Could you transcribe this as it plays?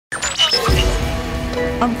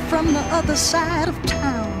I'm from the other side of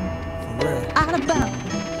town, out about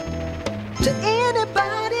to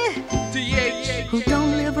anybody who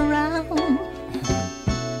don't live around.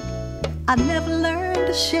 I never learned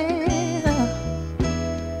to share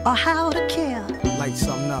or how to care. Light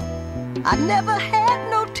something up. I never had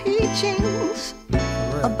no teachings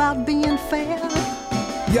about being fair.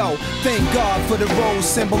 Yo, thank God for the rose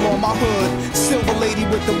symbol on my hood. Silver lady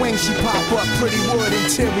with the wings, she pop up, pretty wood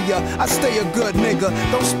interior. I stay a good nigga,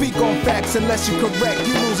 don't speak on facts unless you correct.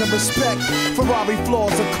 You losing respect. Ferrari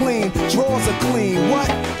floors are clean, drawers are clean. What?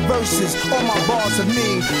 Verses, all my bars are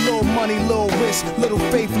mean. Little money, little risk, little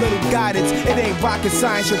faith, little guidance. It ain't rocket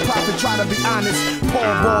science, your prophet try to be honest.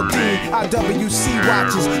 Paul Baldini, IWC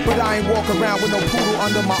watches, but I ain't walk around with no poodle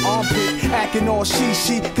under my armpit, acting all she,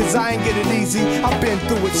 cause I ain't get it easy. I've been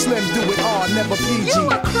through it, slim, do it all, never PG. You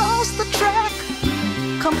across the track,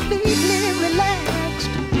 completely relaxed.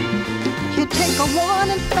 You take a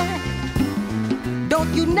warning back,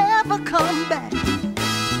 don't you never come back.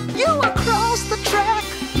 You across the track,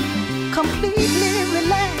 completely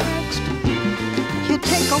relaxed. You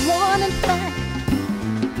take a warning back,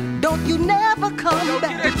 don't you never come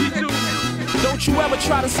back. Don't you ever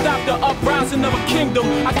try to stop the uprising of a kingdom.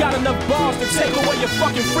 I got enough bars to take away your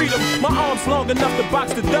fucking freedom. My arm's long enough to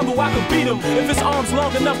box the devil, I can beat him. If his arm's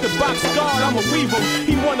long enough to box God, I'ma weave him.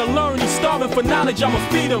 He wanna learn, he's starving for knowledge, I'ma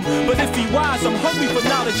feed him. But if he wise, I'm hungry for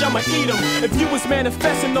knowledge, I'ma eat him. If you was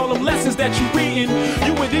manifesting all them lessons that you reading,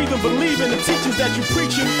 you would even believe in the teachings that you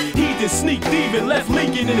preaching. He did sneak thieving, left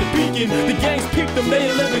leaking in the beacon. The gangs peeped them, they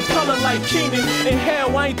ain't living color like Keenan. In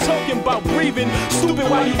hell, I ain't talking about breathing. Stupid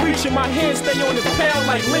while you reaching, my hands stay on the pound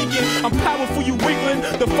like Lincoln. I'm powerful, you weakling.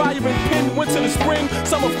 The fire and pin, winter and spring.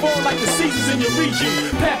 Summer fall like the seasons in your region.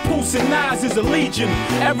 Papoose and Nas is a legion.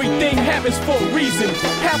 Everything happens for a reason.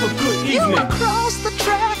 Have a good evening. You across the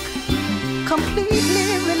track,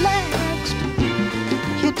 completely relaxed.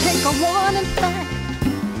 You take a warning back,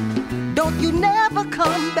 don't you never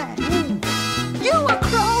come back. You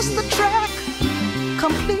across the track,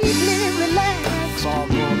 completely relaxed.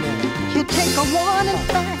 You take a warning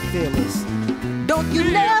back, don't you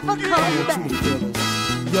never come back.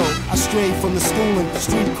 Yo, I strayed from the schooling,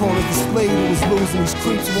 street corners displayed who was losing. These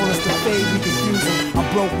creeps want us to fade, we confuse them.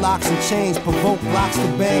 I broke locks and chains, provoked blocks to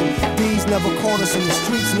bang. These never caught us and the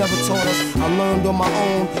streets never taught us. I learned on my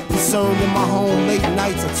own, concerned in my home. Late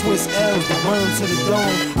nights I twist L's to burn to the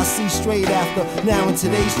dome. I see straight after, now in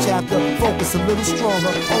today's chapter. Focus a little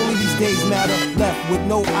stronger, only these days matter. Left with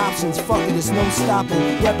no options, fuck it, it's no stopping.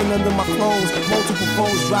 Weapon under my clothes, multiple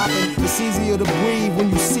foes dropping. It's easier to breathe when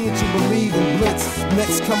you see it, you believe in Blitz.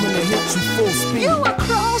 Next coming to hit you full speed. You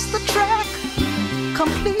across the track,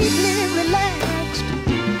 completely relaxed.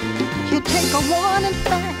 You take a warning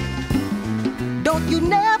back, don't you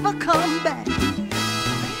never come back.